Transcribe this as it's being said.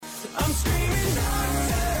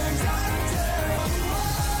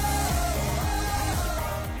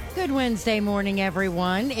Good Wednesday morning,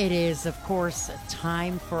 everyone. It is, of course,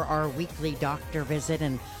 time for our weekly doctor visit.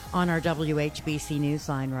 And on our WHBC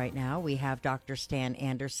Newsline right now, we have Dr. Stan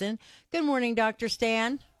Anderson. Good morning, Dr.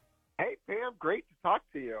 Stan. Hey, Pam. Great to talk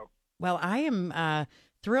to you. Well, I am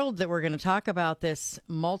thrilled that we're going to talk about this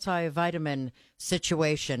multivitamin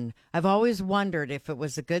situation. I've always wondered if it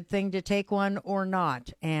was a good thing to take one or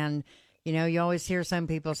not. And, you know, you always hear some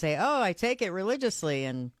people say, oh, I take it religiously,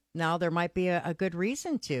 and now there might be a good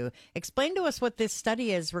reason to. Explain to us what this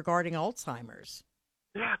study is regarding Alzheimer's.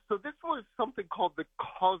 Yeah, so this was something called the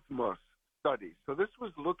Cosmos study. So this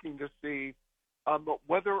was looking to see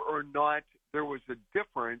whether or not there was a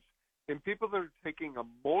difference in people that are taking a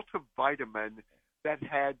multivitamin that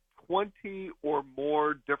had 20 or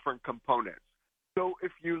more different components. So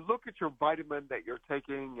if you look at your vitamin that you're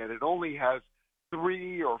taking and it only has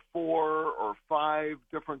 3 or 4 or 5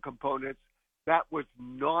 different components, that was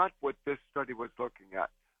not what this study was looking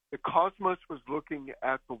at. The Cosmos was looking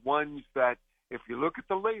at the ones that, if you look at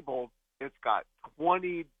the label, it's got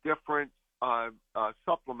 20 different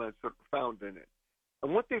supplements that are found in it.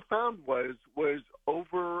 And what they found was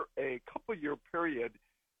over a couple-year period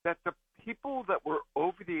that the people that were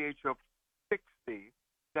over the age of 60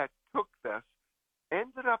 that took this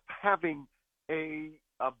ended up having a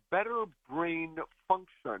better brain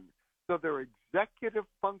function. So their executive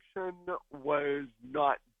function was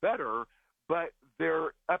not better, but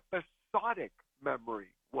their episodic memory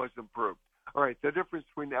was improved. All right, the difference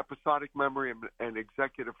between episodic memory and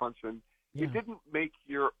executive function, It didn't make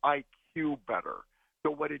your IQ better.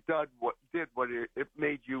 So what it it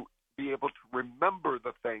made you be able to remember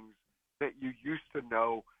the things that you used to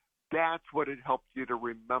know. That's what it helped you to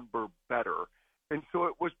remember better. And so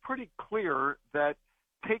it was pretty clear that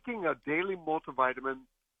taking a daily multivitamin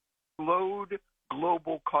slowed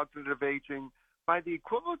global cognitive aging by the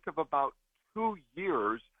equivalent of about 2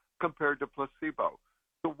 years compared to placebo.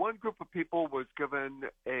 So one group of people was given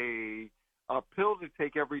a pill to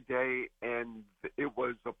take every day, and it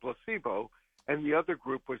was a placebo, and the other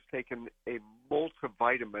group was taking a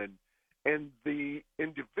multivitamin, and the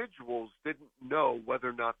individuals didn't know whether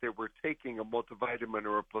or not they were taking a multivitamin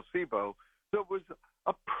or a placebo. So it was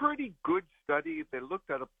a pretty good study. They looked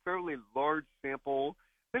at a fairly large sample.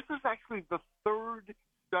 This is actually the third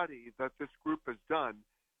study that this group has done,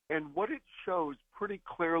 and what it shows pretty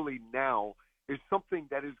clearly now is something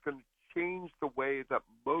that is going to change the way that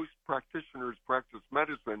most practitioners practice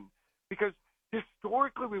medicine, because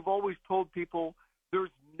historically we've always told people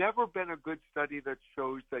there's never been a good study that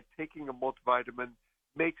shows that taking a multivitamin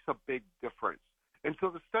makes a big difference. And so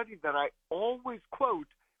the study that I always quote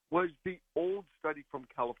was the old study from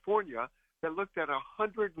California that looked at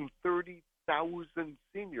 130,000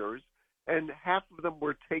 seniors, and half of them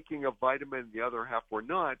were taking a vitamin, the other half were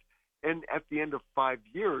not. And at the end of 5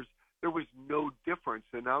 years, there was no difference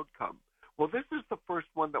in outcome. Well, this is the first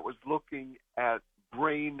one that was looking at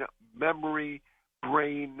brain memory,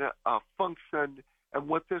 brain function, and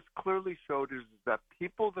what this clearly showed is that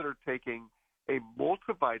people that are taking a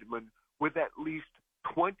multivitamin with at least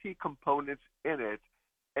 20 components in it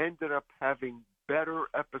ended up having better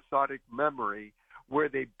episodic memory, where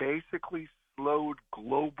they basically slowed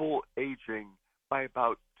global aging by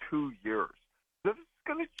about 2 years. So this is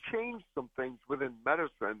going to change some things within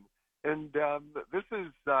medicine, and this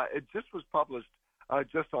is it just was published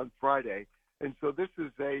just on Friday, and so this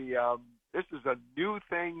is a new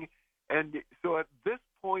thing, and so at this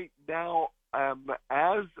point now,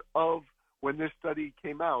 as of when this study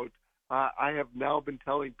came out, I have now been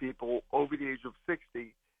telling people over the age of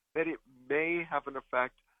 60 that it may have an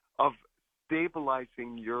effect of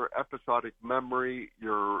stabilizing your episodic memory,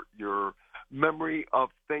 your memory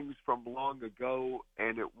of things from long ago,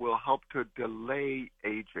 and it will help to delay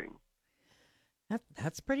aging.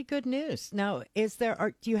 That's pretty good news. Now,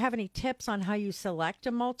 do you have any tips on how you select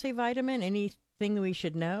a multivitamin? Anything we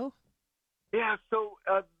should know? Yeah, so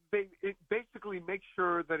it basically makes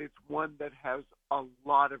sure that it's one that has a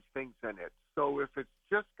lot of things in it. So if it's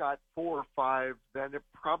just got 4 or 5, then it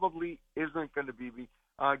probably isn't going to be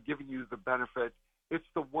giving you the benefit. It's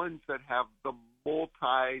the ones that have the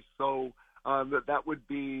multi, so that would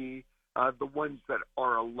be the ones that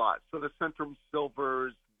are a lot. So the Centrum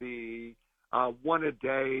Silvers, the one a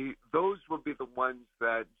day, those would be the ones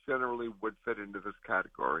that generally would fit into this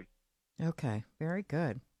category. Okay, very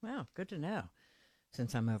good. Wow, good to know,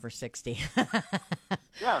 since I'm over 60.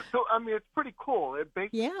 Yeah, so, I mean, it's pretty cool. It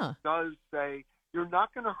basically does say you're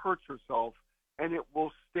not going to hurt yourself, and it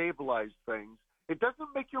will stabilize things. It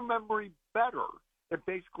doesn't make your memory better. It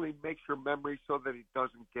basically makes your memory so that it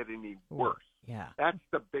doesn't get any worse. Yeah. That's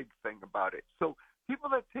the big thing about it. So people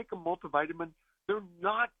that take a multivitamin, they're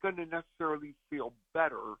not going to necessarily feel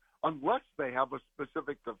better unless they have a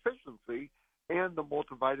specific deficiency and the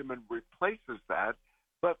multivitamin replaces that.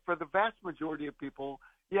 But for the vast majority of people,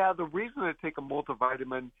 yeah, the reason to take a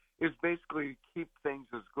multivitamin is basically to keep things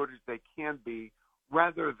as good as they can be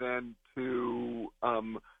rather than to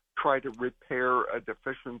try to repair a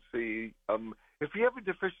deficiency. If you have a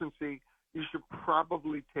deficiency, you should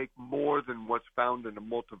probably take more than what's found in a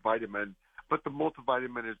multivitamin, but the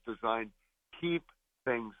multivitamin is designed to keep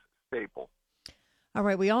things stable. All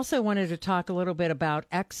right. We also wanted to talk a little bit about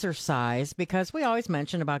exercise because we always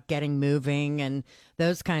mention about getting moving and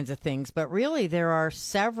those kinds of things. But really, there are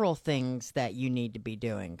several things that you need to be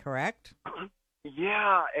doing, correct?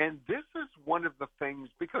 Yeah, and this is one of the things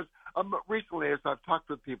because recently, as I've talked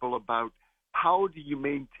with people about how do you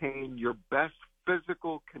maintain your best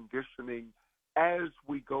physical conditioning as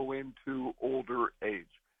we go into older age,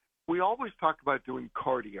 we always talk about doing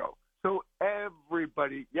cardio. So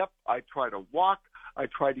everybody, yep, I try to walk. I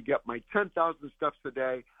try to get my 10,000 steps a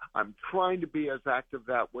day. I'm trying to be as active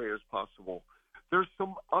that way as possible. There's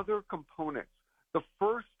some other components. The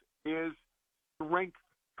first is strength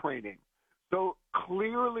training. So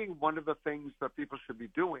clearly one of the things that people should be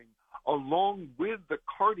doing along with the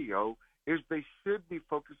cardio is they should be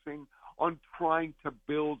focusing on trying to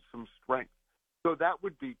build some strength. So that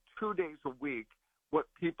would be 2 days a week. What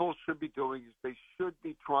people should be doing is they should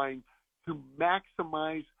be trying to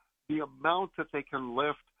maximize the amount that they can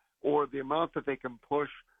lift or the amount that they can push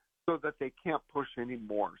so that they can't push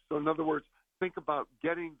anymore. So in other words, think about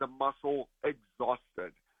getting the muscle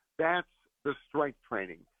exhausted. That's the strength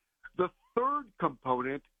training. The third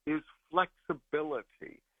component is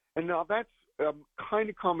flexibility. And now that's kind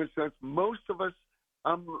of common sense. Most of us,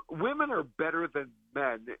 women are better than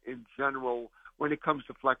men in general when it comes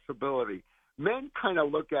to flexibility. Men kind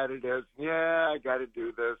of look at it as, yeah, I got to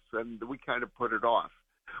do this, and we kind of put it off.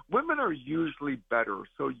 Women are usually better.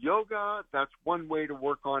 So yoga, that's one way to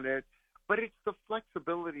work on it, but it's the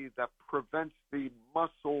flexibility that prevents the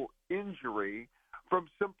muscle injury from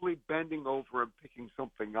simply bending over and picking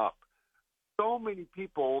something up. So many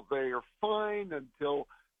people, they are fine until,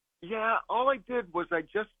 yeah, all I did was I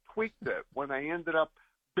just tweaked it when I ended up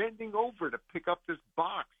bending over to pick up this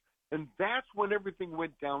box, and that's when everything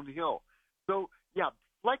went downhill. So, yeah,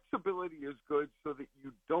 flexibility is good so that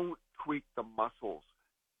you don't tweak the muscles.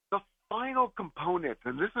 The final component,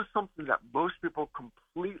 and this is something that most people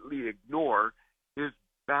completely ignore, is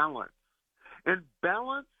balance. And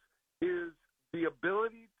balance is the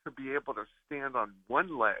ability to be able to stand on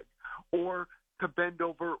one leg or to bend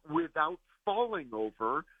over without falling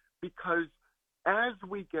over, because as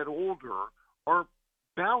we get older, our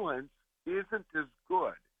balance isn't as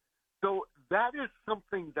good. So that is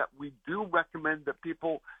something that we do recommend that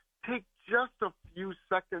people take just a few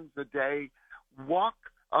seconds a day, walk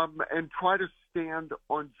and try to stand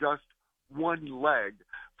on just one leg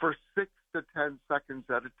for 6 to 10 seconds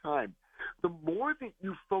at a time. The more that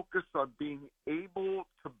you focus on being able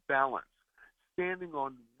to balance, standing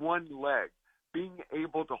on one leg, being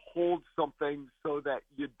able to hold something so that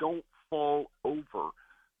you don't fall over,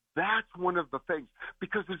 that's one of the things.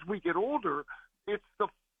 Because as we get older, it's the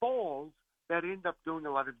falls that end up doing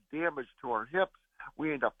a lot of damage to our hips.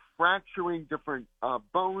 We end up fracturing different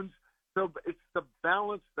bones. So it's the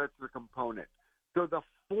balance that's the component. So the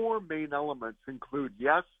four main elements include,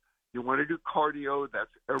 yes, you want to do cardio, that's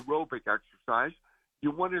aerobic exercise.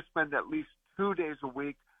 You want to spend at least 2 days a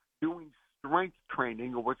week doing strength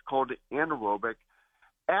training, or what's called anaerobic.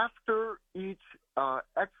 After each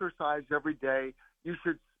exercise every day, you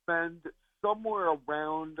should spend somewhere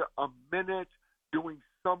around a minute doing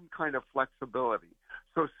some kind of flexibility.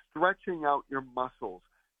 So stretching out your muscles.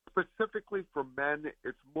 Specifically for men,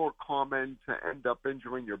 it's more common to end up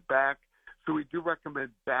injuring your back. So we do recommend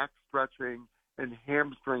back stretching and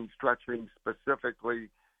hamstring stretching specifically.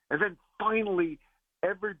 And then finally,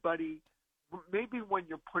 everybody, maybe when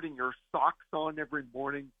you're putting your socks on every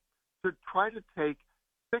morning, to try to take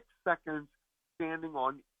 6 seconds standing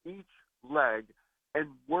on each leg and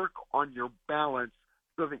work on your balance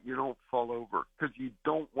so that you don't fall over, because you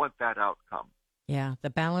don't want that outcome. Yeah, the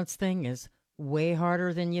balance thing is way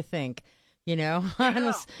harder than you think, Yeah.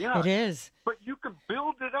 It is. But you can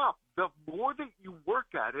build it up. The more that you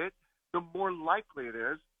work at it, the more likely it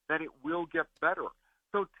is that it will get better.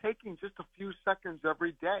 So taking just a few seconds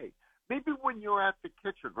every day, maybe when you're at the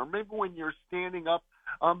kitchen, or maybe when you're standing up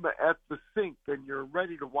at the sink and you're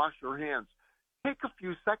ready to wash your hands, take a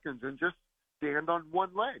few seconds and just stand on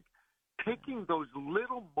one leg. Taking those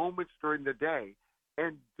little moments during the day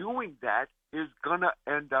and doing that is going to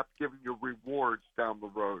end up giving you rewards down the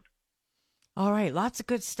road. All right. Lots of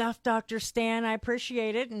good stuff, Dr. Stan. I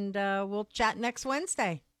appreciate it. And we'll chat next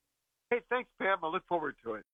Wednesday. Hey, thanks, Pam. I look forward to it.